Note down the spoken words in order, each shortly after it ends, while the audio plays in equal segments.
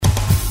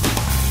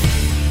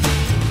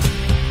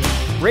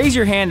Raise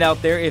your hand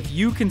out there if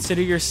you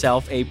consider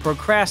yourself a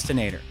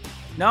procrastinator.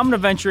 Now, I'm going to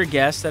venture a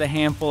guess that a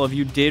handful of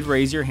you did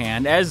raise your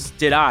hand, as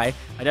did I.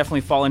 I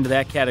definitely fall into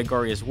that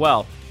category as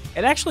well.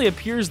 It actually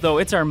appears, though,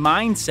 it's our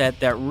mindset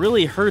that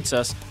really hurts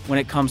us when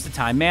it comes to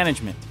time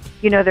management.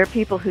 You know, there are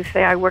people who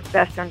say, I work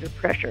best under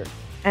pressure.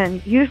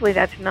 And usually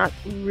that's not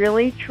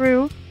really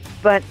true,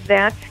 but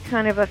that's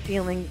kind of a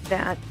feeling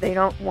that they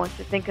don't want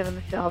to think of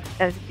themselves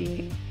as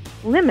being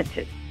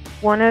limited.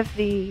 One of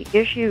the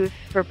issues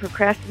for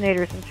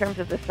procrastinators in terms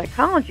of the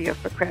psychology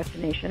of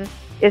procrastination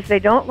is they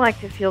don't like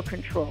to feel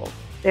controlled.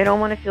 They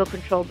don't want to feel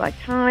controlled by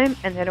time,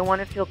 and they don't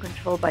want to feel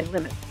controlled by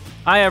limits.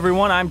 Hi,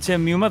 everyone. I'm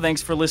Tim Muma.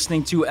 Thanks for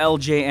listening to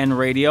LJN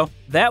Radio.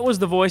 That was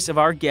the voice of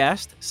our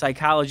guest,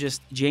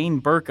 psychologist Jane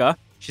Burka.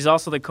 She's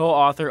also the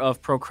co-author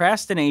of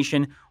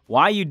Procrastination,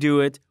 Why You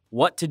Do It,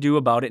 What to Do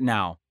About It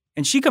Now.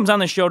 And she comes on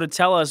the show to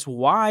tell us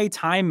why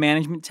time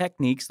management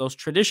techniques, those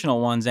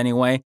traditional ones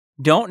anyway,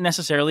 don't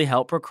necessarily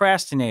help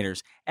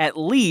procrastinators, at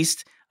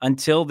least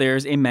until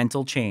there's a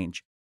mental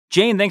change.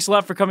 Jane, thanks a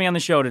lot for coming on the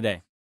show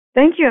today.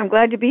 Thank you. I'm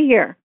glad to be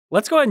here.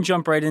 Let's go ahead and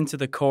jump right into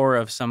the core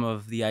of some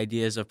of the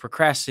ideas of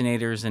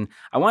procrastinators. And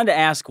I wanted to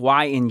ask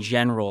why, in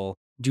general,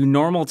 do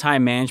normal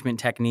time management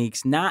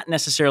techniques not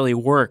necessarily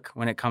work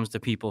when it comes to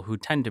people who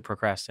tend to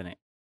procrastinate?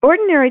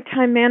 Ordinary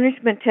time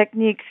management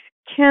techniques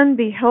can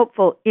be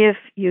helpful if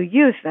you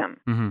use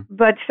them.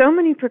 But so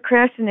many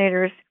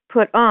procrastinators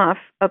put off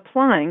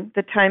applying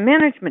the time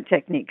management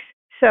techniques.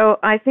 So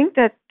I think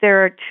that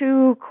there are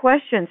two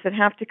questions that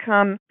have to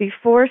come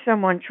before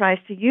someone tries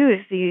to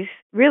use these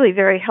really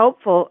very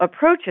helpful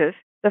approaches.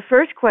 The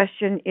first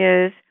question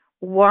is,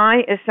 why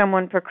is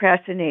someone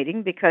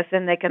procrastinating? Because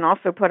then they can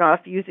also put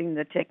off using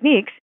the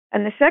techniques.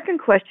 And the second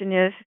question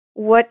is,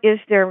 what is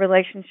their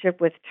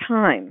relationship with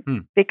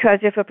time? Because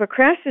if a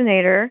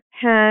procrastinator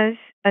has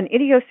an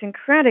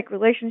idiosyncratic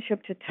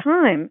relationship to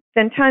time,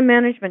 then time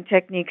management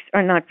techniques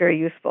are not very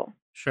useful.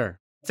 Sure.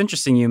 It's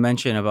interesting you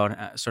mentioned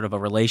about sort of a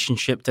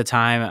relationship to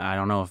time. I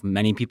don't know if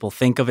many people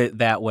think of it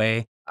that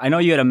way. I know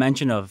you had a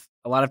mention of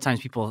a lot of times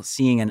people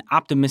seeing an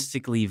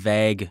optimistically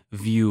vague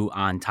view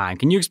on time.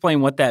 Can you explain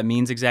what that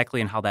means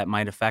exactly and how that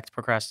might affect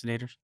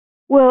procrastinators?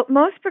 Well,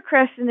 most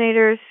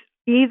procrastinators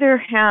either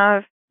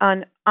have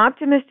an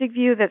optimistic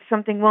view that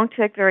something won't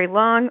take very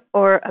long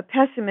or a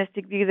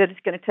pessimistic view that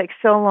it's going to take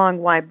so long,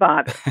 why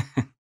bother?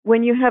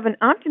 When you have an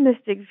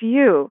optimistic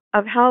view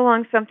of how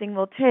long something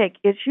will take,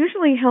 it's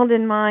usually held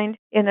in mind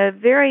in a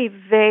very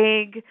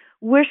vague,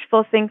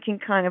 wishful thinking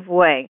kind of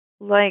way.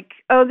 Like,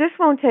 oh, this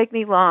won't take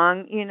me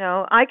long. You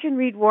know, I can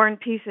read War and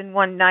Peace in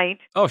one night.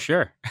 Oh,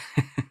 sure.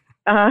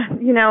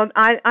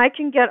 I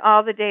can get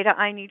all the data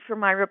I need for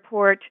my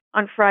report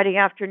on Friday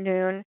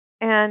afternoon.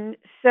 And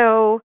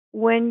so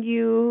when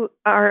you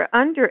are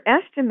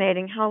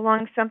underestimating how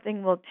long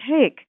something will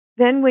take,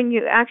 then when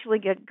you actually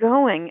get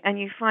going and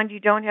you find you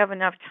don't have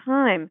enough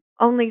time,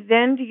 only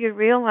then do you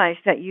realize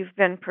that you've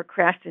been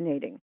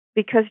procrastinating.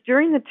 Because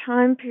during the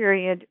time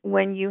period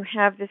when you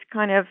have this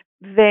kind of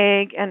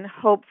vague and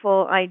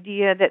hopeful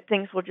idea that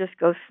things will just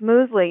go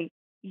smoothly,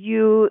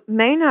 you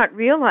may not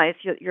realize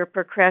that you're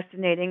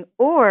procrastinating,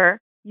 or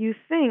you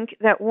think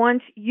that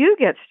once you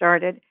get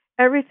started,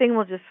 everything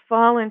will just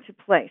fall into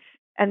place.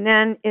 And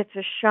then it's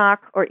a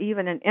shock or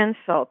even an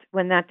insult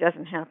when that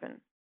doesn't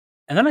happen.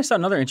 And then I saw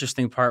another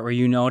interesting part where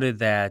you noted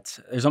that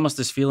there's almost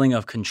this feeling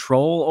of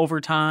control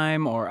over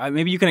time, or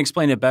maybe you can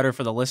explain it better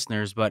for the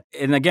listeners.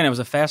 And again, it was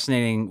a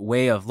fascinating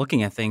way of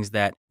looking at things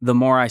that the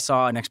more I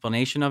saw an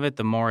explanation of it,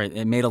 the more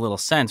it made a little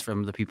sense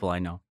from the people I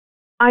know.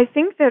 I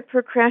think that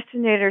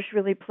procrastinators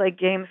really play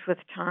games with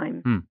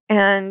time.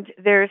 And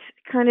there's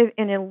kind of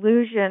an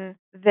illusion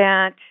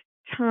that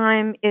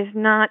time is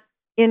not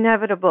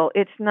inevitable.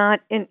 It's not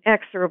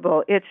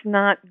inexorable. It's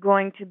not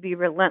going to be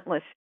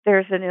relentless.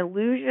 There's an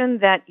illusion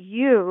that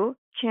you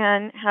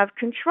can have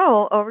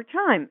control over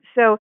time.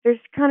 So there's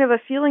kind of a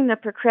feeling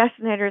that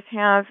procrastinators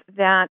have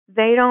that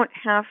they don't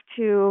have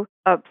to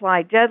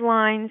apply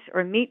deadlines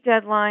or meet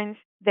deadlines.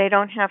 They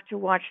don't have to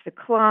watch the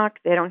clock.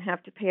 They don't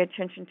have to pay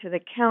attention to the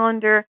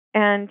calendar.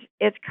 And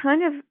it's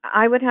kind of,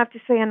 I would have to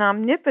say, an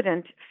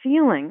omnipotent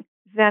feeling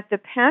that the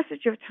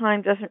passage of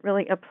time doesn't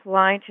really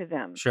apply to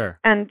them. Sure.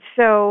 And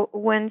so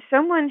when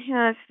someone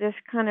has this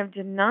kind of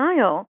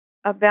denial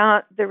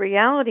about the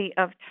reality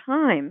of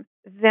time,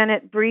 then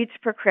it breeds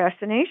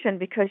procrastination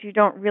because you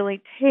don't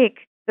really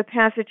take the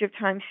passage of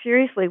time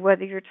seriously,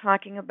 whether you're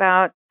talking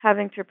about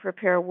having to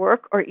prepare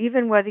work or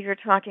even whether you're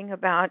talking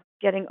about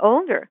getting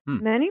older.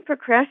 Many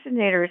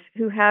procrastinators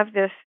who have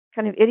this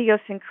kind of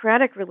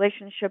idiosyncratic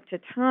relationship to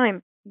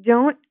time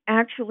don't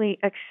actually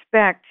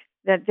expect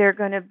that they're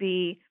going to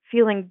be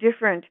feeling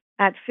different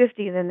at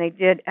 50 than they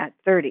did at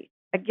 30.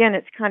 Again,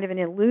 it's kind of an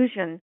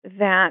illusion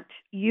that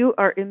you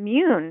are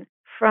immune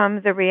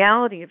from the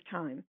reality of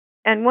time.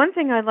 And one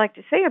thing I'd like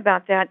to say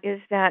about that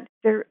is that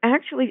there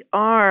actually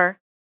are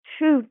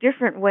two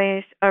different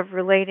ways of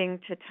relating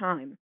to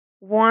time.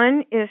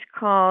 One is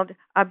called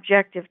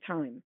objective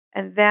time,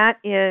 and that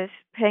is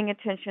paying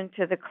attention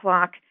to the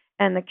clock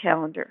and the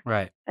calendar.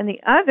 Right. And the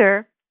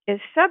other is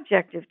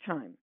subjective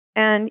time.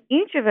 And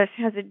each of us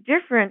has a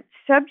different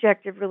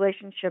subjective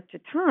relationship to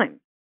time.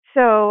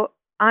 So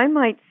I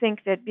might think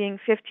that being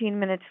 15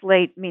 minutes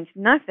late means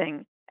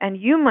nothing, and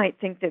you might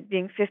think that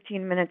being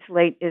 15 minutes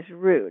late is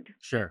rude.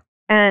 Sure.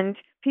 And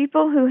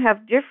people who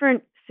have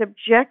different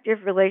subjective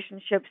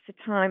relationships to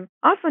time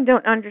often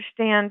don't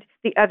understand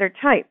the other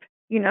type.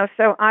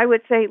 So I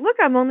would say, look,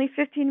 I'm only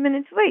 15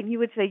 minutes late. And you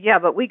would say, yeah,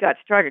 but we got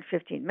started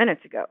 15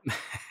 minutes ago.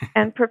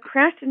 And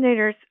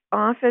procrastinators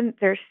often,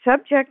 their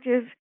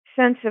subjective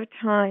sense of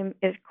time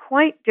is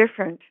quite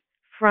different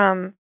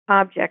from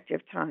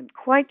objective time,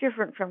 quite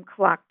different from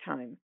clock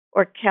time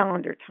or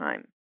calendar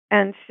time.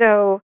 And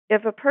so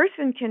if a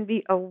person can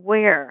be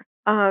aware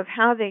of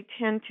how they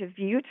tend to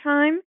view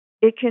time,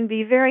 it can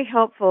be very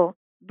helpful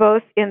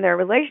both in their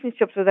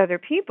relationships with other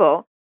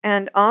people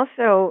and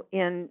also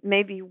in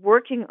maybe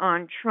working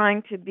on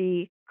trying to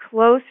be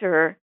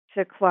closer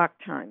to clock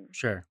time.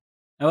 Sure.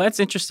 Well,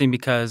 that's interesting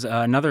because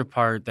another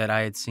part that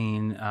I had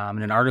seen in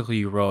an article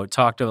you wrote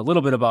talked a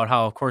little bit about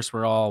how, of course,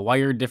 we're all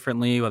wired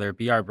differently, whether it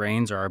be our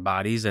brains or our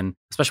bodies. And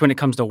especially when it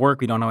comes to work,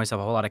 we don't always have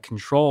a whole lot of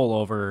control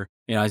over,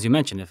 as you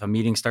mentioned, if a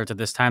meeting starts at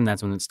this time,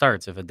 that's when it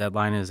starts. If a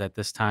deadline is at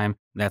this time,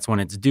 that's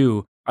when it's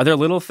due. Are there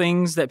little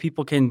things that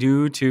people can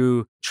do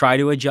to try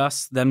to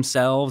adjust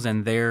themselves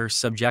and their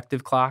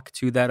subjective clock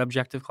to that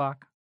objective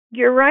clock?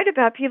 You're right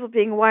about people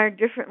being wired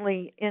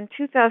differently. In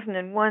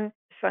 2001,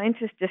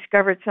 scientists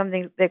discovered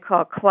something they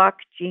call clock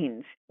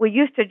genes. We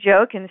used to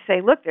joke and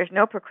say, look, there's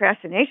no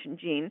procrastination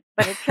gene,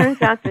 but it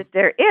turns out that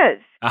there is.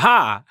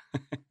 Aha!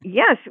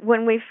 Yes,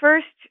 when we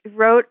first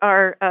wrote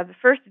the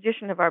first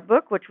edition of our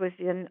book, which was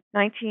in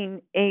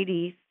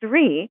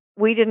 1983,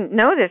 we didn't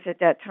know this at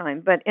that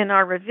time, but in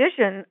our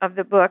revision of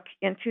the book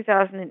in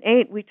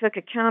 2008, we took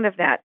account of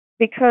that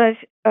because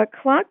a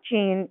clock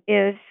gene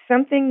is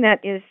something that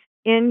is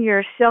in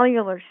your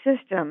cellular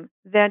system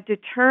that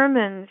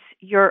determines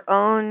your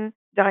own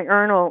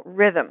diurnal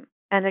rhythm.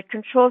 And it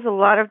controls a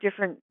lot of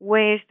different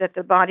ways that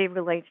the body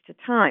relates to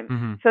time.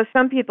 Mm-hmm. So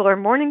some people are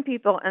morning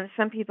people and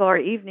some people are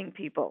evening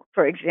people,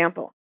 for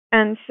example.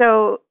 And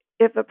so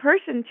if a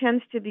person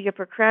tends to be a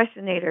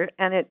procrastinator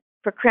and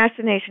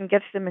procrastination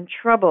gets them in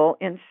trouble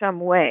in some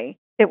way,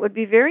 it would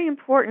be very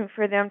important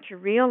for them to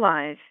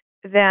realize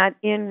that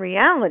in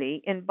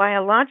reality, in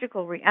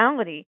biological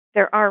reality,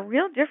 there are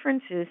real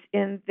differences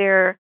in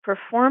their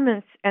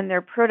performance and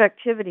their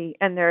productivity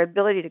and their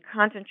ability to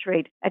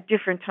concentrate at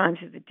different times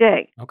of the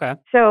day. Okay.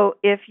 So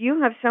if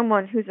you have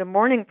someone who's a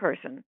morning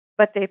person,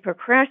 but they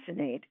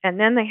procrastinate and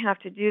then they have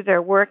to do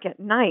their work at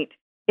night,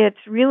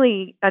 it's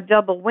really a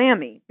double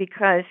whammy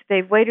because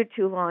they've waited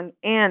too long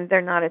and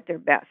they're not at their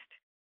best.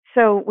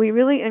 So we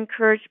really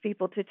encourage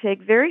people to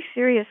take very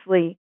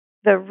seriously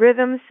the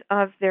rhythms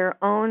of their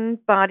own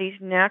body's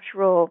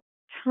natural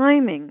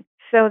timing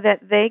so that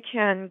they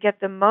can get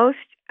the most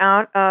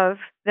out of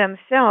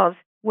themselves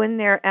when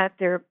they're at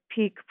their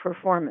peak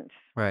performance.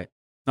 Right.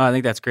 No, I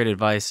think that's great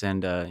advice.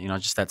 And,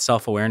 just that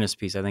self-awareness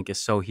piece, I think is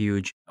so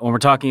huge. When we're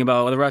talking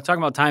about, whether we're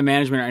talking about time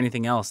management or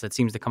anything else, that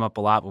seems to come up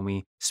a lot when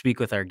we speak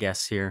with our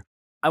guests here.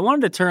 I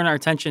wanted to turn our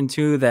attention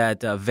to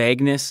that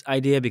vagueness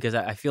idea because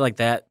I feel like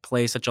that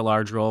plays such a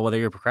large role, whether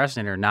you're a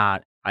procrastinator or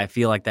not. I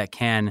feel like that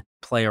can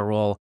play a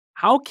role.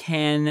 How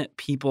can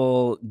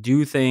people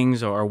do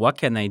things or what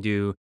can they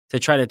do to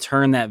try to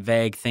turn that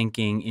vague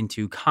thinking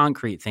into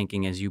concrete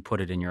thinking, as you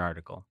put it in your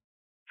article?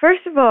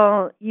 First of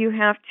all, you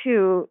have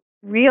to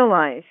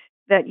realize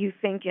that you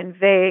think in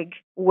vague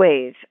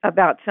ways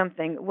about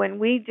something. When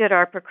we did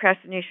our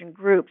procrastination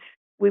groups,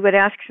 we would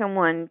ask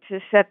someone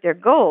to set their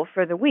goal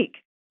for the week.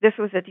 This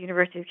was at the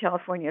University of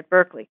California at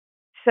Berkeley.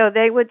 So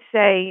they would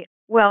say,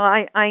 well,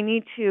 I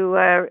need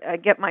to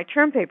get my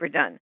term paper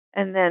done.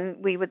 And then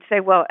we would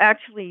say, well,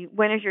 actually,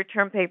 when is your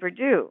term paper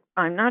due?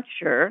 I'm not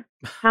sure.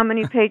 How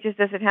many pages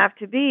does it have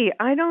to be?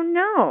 I don't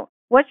know.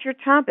 What's your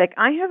topic?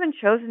 I haven't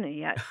chosen it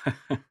yet.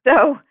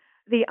 So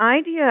the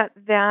idea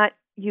that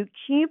you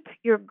keep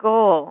your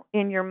goal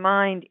in your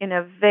mind in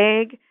a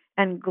vague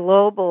and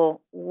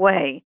global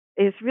way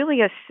is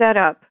really a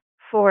setup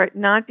for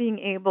not being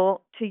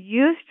able to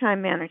use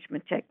time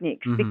management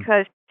techniques,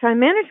 because time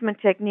management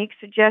techniques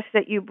suggest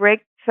that you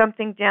break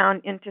something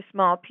down into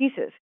small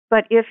pieces.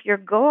 But if your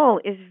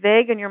goal is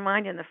vague in your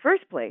mind in the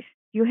first place,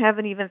 you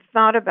haven't even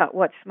thought about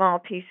what small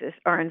pieces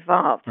are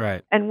involved.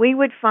 Right. And we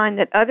would find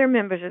that other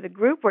members of the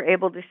group were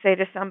able to say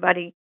to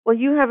somebody, well,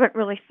 you haven't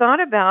really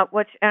thought about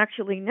what's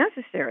actually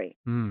necessary.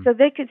 So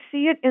they could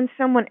see it in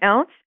someone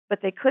else, but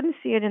they couldn't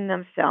see it in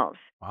themselves.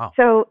 Wow.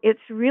 So it's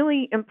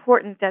really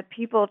important that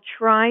people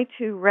try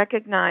to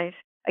recognize,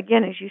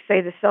 again, as you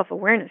say, the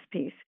self-awareness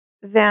piece,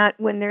 that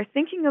when they're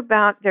thinking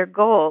about their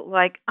goal,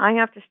 like I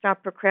have to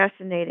stop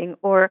procrastinating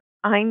or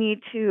I need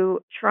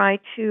to try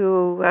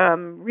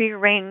to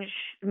rearrange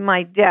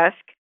my desk,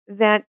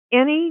 that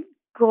any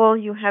goal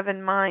you have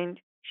in mind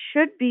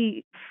should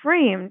be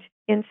framed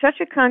in such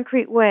a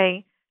concrete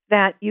way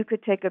that you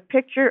could take a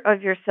picture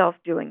of yourself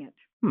doing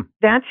it.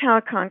 That's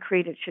how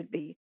concrete it should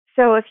be.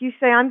 So if you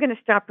say, I'm going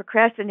to stop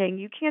procrastinating,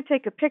 you can't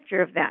take a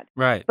picture of that.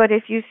 Right. But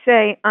if you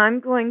say,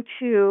 I'm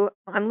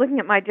looking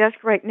at my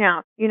desk right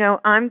now,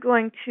 I'm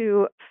going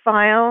to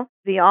file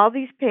all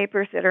these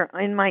papers that are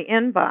in my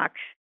inbox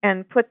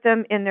and put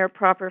them in their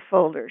proper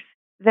folders.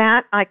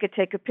 That I could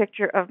take a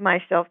picture of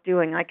myself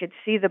doing. I could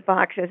see the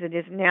box as it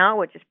is now,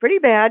 which is pretty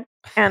bad,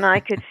 and I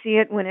could see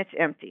it when it's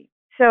empty.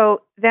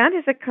 So that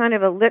is a kind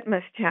of a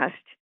litmus test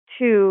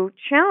to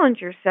challenge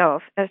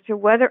yourself as to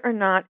whether or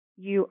not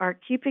you are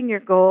keeping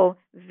your goal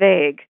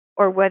vague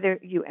or whether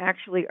you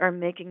actually are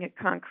making it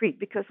concrete.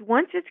 Because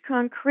once it's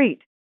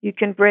concrete, you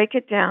can break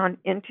it down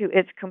into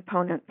its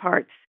component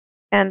parts.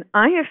 And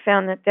I have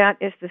found that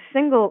is the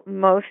single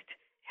most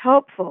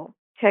helpful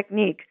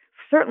technique,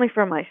 certainly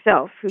for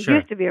myself, who Sure.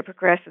 used to be a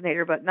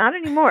procrastinator, but not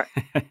anymore.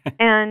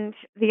 And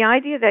the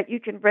idea that you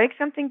can break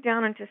something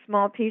down into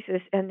small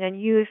pieces and then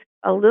use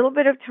a little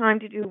bit of time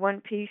to do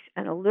one piece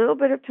and a little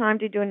bit of time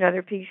to do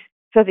another piece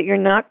so that you're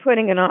not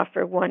putting it off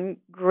for one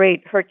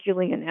great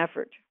Herculean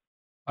effort.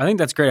 I think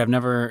that's great. I've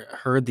never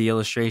heard the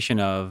illustration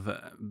of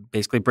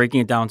basically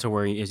breaking it down to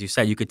where, as you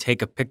said, you could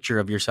take a picture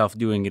of yourself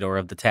doing it or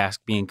of the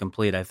task being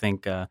complete. I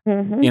think, I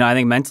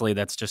think mentally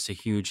that's just a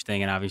huge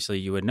thing. And obviously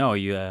you would know,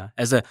 you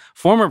as a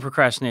former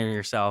procrastinator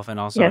yourself and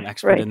also an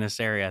expert in this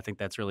area, I think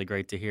that's really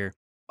great to hear.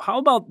 How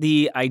about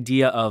the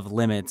idea of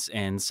limits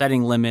and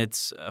setting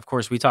limits? Of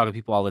course, we talk to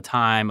people all the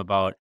time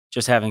about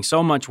just having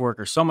so much work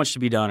or so much to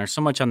be done or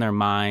so much on their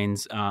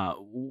minds.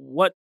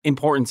 What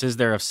importance is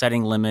there of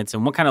setting limits,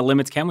 and what kind of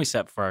limits can we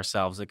set for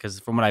ourselves? Because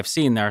from what I've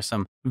seen, there are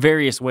some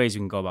various ways you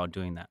can go about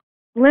doing that.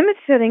 Limit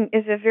setting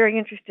is a very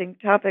interesting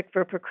topic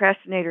for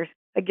procrastinators.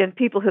 Again,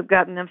 people who've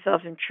gotten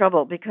themselves in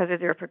trouble because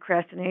of their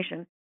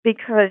procrastination,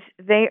 because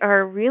they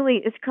are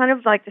really, it's kind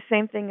of like the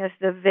same thing as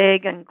the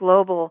vague and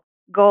global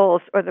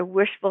goals or the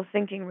wishful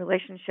thinking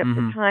relationship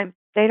to time.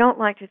 They don't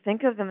like to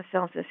think of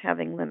themselves as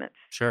having limits.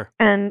 Sure.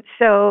 And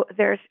so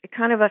there's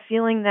kind of a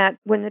feeling that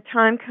when the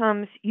time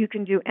comes, you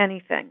can do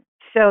anything.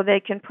 So they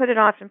can put it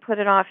off,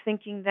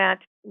 thinking that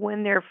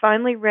when they're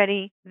finally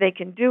ready, they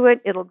can do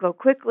it. It'll go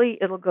quickly.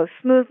 It'll go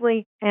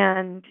smoothly.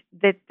 And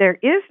that there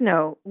is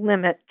no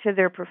limit to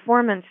their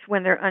performance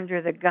when they're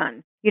under the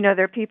gun.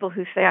 There are people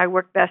who say, I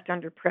work best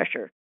under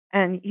pressure.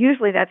 And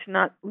usually that's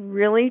not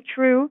really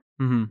true,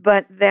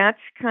 but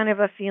that's kind of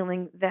a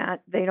feeling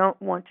that they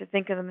don't want to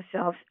think of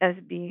themselves as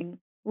being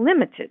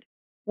limited.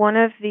 One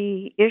of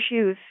the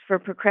issues for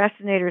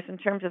procrastinators in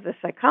terms of the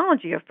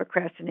psychology of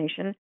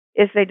procrastination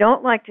is they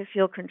don't like to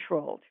feel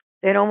controlled.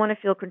 They don't want to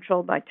feel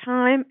controlled by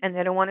time, and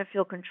they don't want to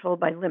feel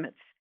controlled by limits.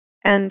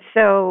 And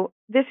so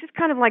this is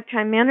kind of like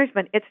time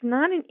management. It's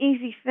not an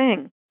easy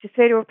thing to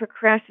say to a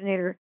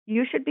procrastinator,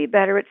 you should be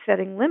better at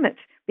setting limits,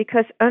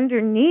 because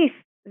underneath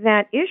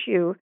that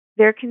issue,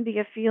 there can be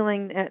a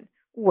feeling that,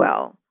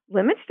 well,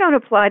 limits don't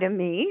apply to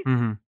me.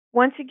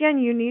 Once again,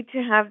 you need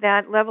to have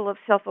that level of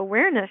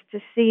self-awareness to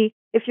see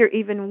if you're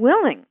even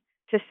willing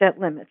to set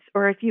limits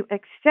or if you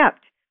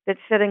accept that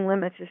setting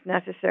limits is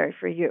necessary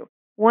for you.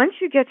 Once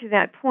you get to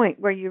that point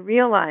where you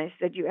realize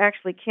that you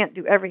actually can't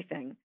do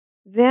everything,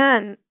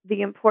 then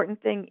the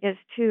important thing is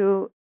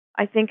to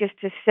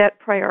set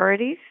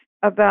priorities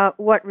about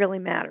what really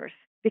matters.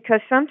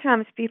 Because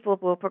sometimes people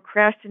will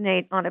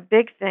procrastinate on a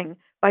big thing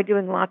by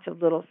doing lots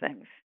of little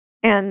things.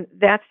 And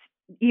that's,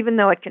 even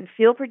though it can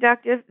feel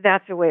productive,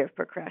 that's a way of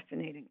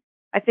procrastinating.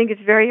 I think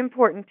it's very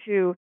important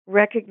to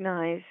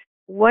recognize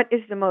what is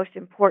the most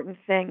important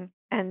thing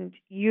and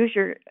use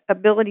your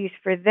abilities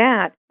for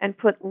that and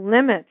put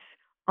limits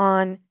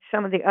on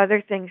some of the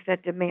other things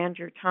that demand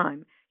your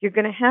time. You're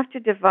going to have to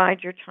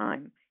divide your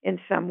time in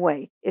some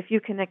way if you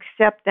can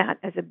accept that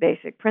as a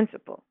basic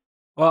principle.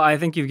 Well, I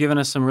think you've given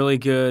us some really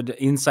good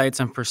insights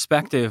and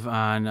perspective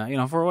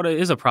on, for what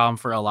is a problem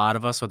for a lot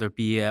of us, whether it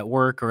be at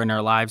work or in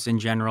our lives in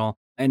general,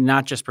 and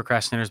not just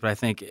procrastinators, but I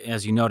think,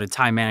 as you noted,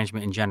 time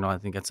management in general. I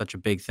think that's such a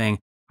big thing.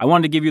 I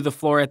wanted to give you the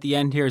floor at the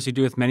end here, as you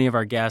do with many of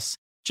our guests,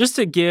 just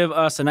to give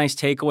us a nice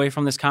takeaway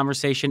from this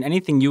conversation,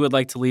 anything you would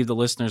like to leave the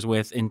listeners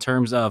with in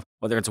terms of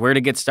whether it's where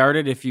to get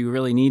started, if you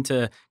really need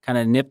to kind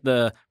of nip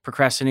the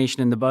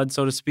procrastination in the bud,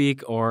 so to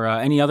speak, or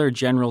any other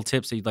general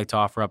tips that you'd like to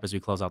offer up as we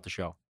close out the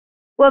show.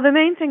 Well, the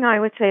main thing I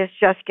would say is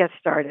just get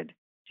started.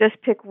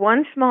 Just pick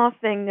one small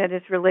thing that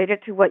is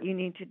related to what you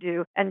need to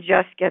do and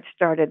just get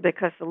started,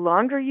 because the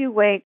longer you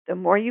wait, the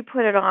more you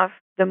put it off,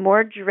 the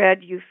more dread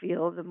you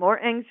feel, the more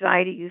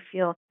anxiety you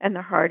feel, and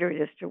the harder it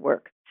is to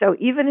work. So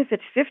even if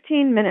it's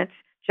 15 minutes,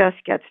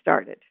 just get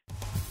started.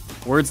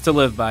 Words to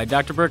live by.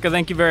 Dr. Burka,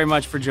 thank you very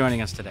much for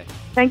joining us today.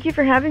 Thank you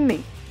for having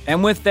me.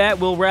 And with that,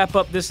 we'll wrap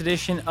up this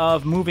edition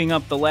of Moving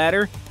Up the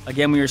Ladder.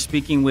 Again, we are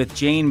speaking with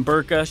Jane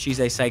Burka. She's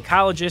a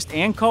psychologist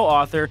and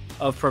co-author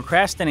of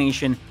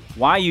Procrastination,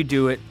 Why You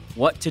Do It,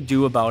 What to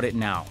Do About It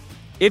Now.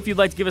 If you'd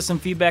like to give us some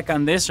feedback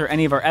on this or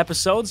any of our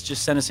episodes,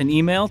 just send us an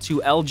email to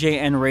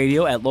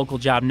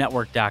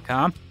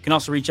ljnradio@localjobnetwork.com. You can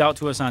also reach out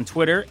to us on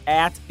Twitter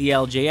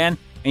 @theLJN.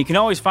 And you can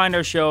always find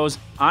our shows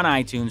on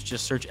iTunes.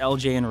 Just search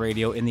LJN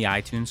Radio in the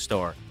iTunes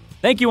store.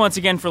 Thank you once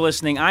again for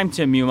listening. I'm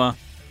Tim Muma.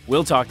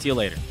 We'll talk to you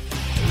later.